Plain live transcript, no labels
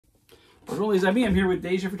Bonjour les amis, I'm here with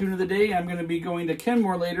Deja for Tune of the Day. I'm going to be going to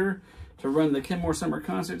Kenmore later to run the Kenmore Summer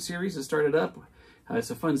Concert Series. It started up.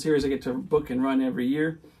 It's a fun series I get to book and run every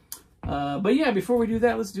year. But yeah, before we do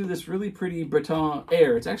that, let's do this really pretty Breton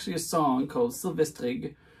air. It's actually a song called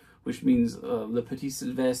Silvestrig, which means Le Petit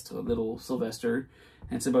Sylvestre, Little Sylvester.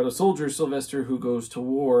 And it's about a soldier, Sylvester, who goes to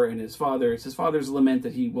war, and it's his father's lament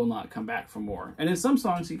that he will not come back from war. And in some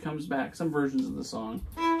songs he comes back, some versions of the song.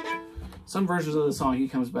 Some versions of the song he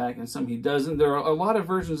comes back and some he doesn't. There are a lot of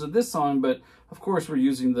versions of this song, but of course we're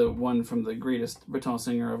using the one from the greatest Breton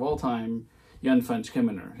singer of all time,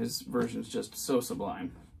 Yann-Fañch. His version is just so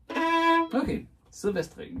sublime. Okay,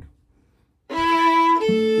 Silvestrig.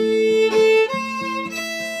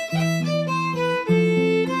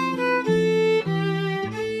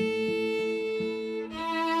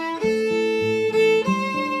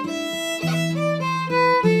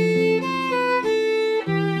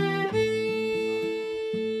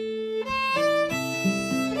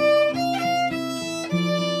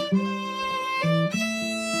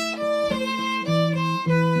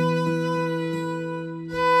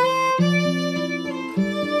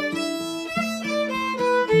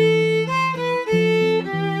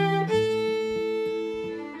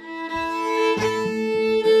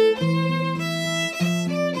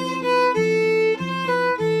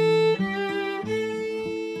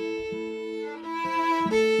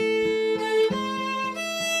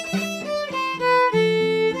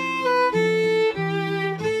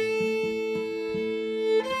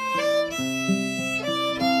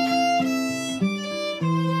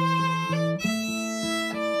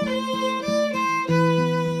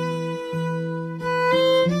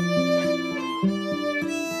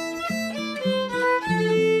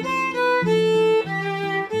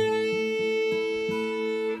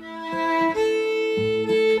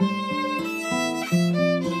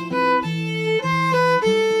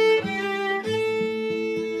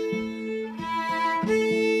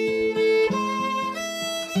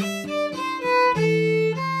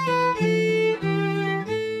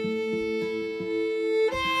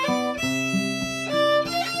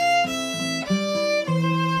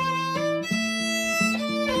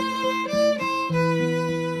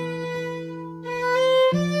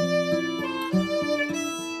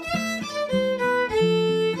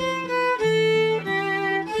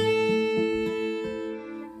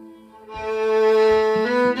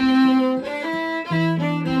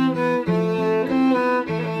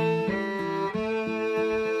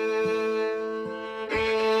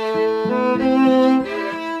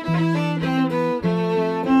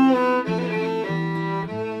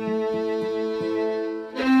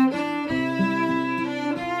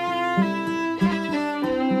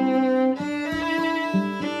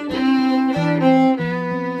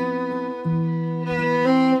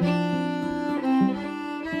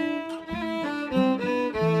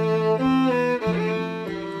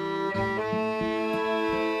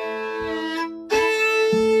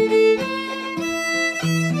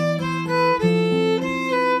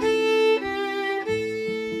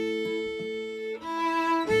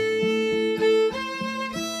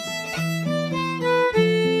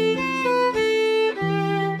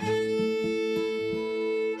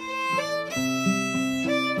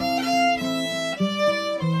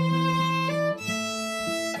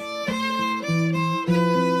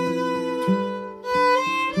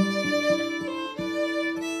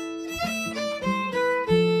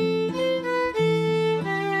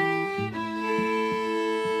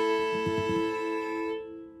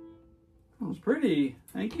 That was pretty.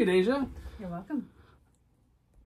 Thank you, Deja. You're welcome.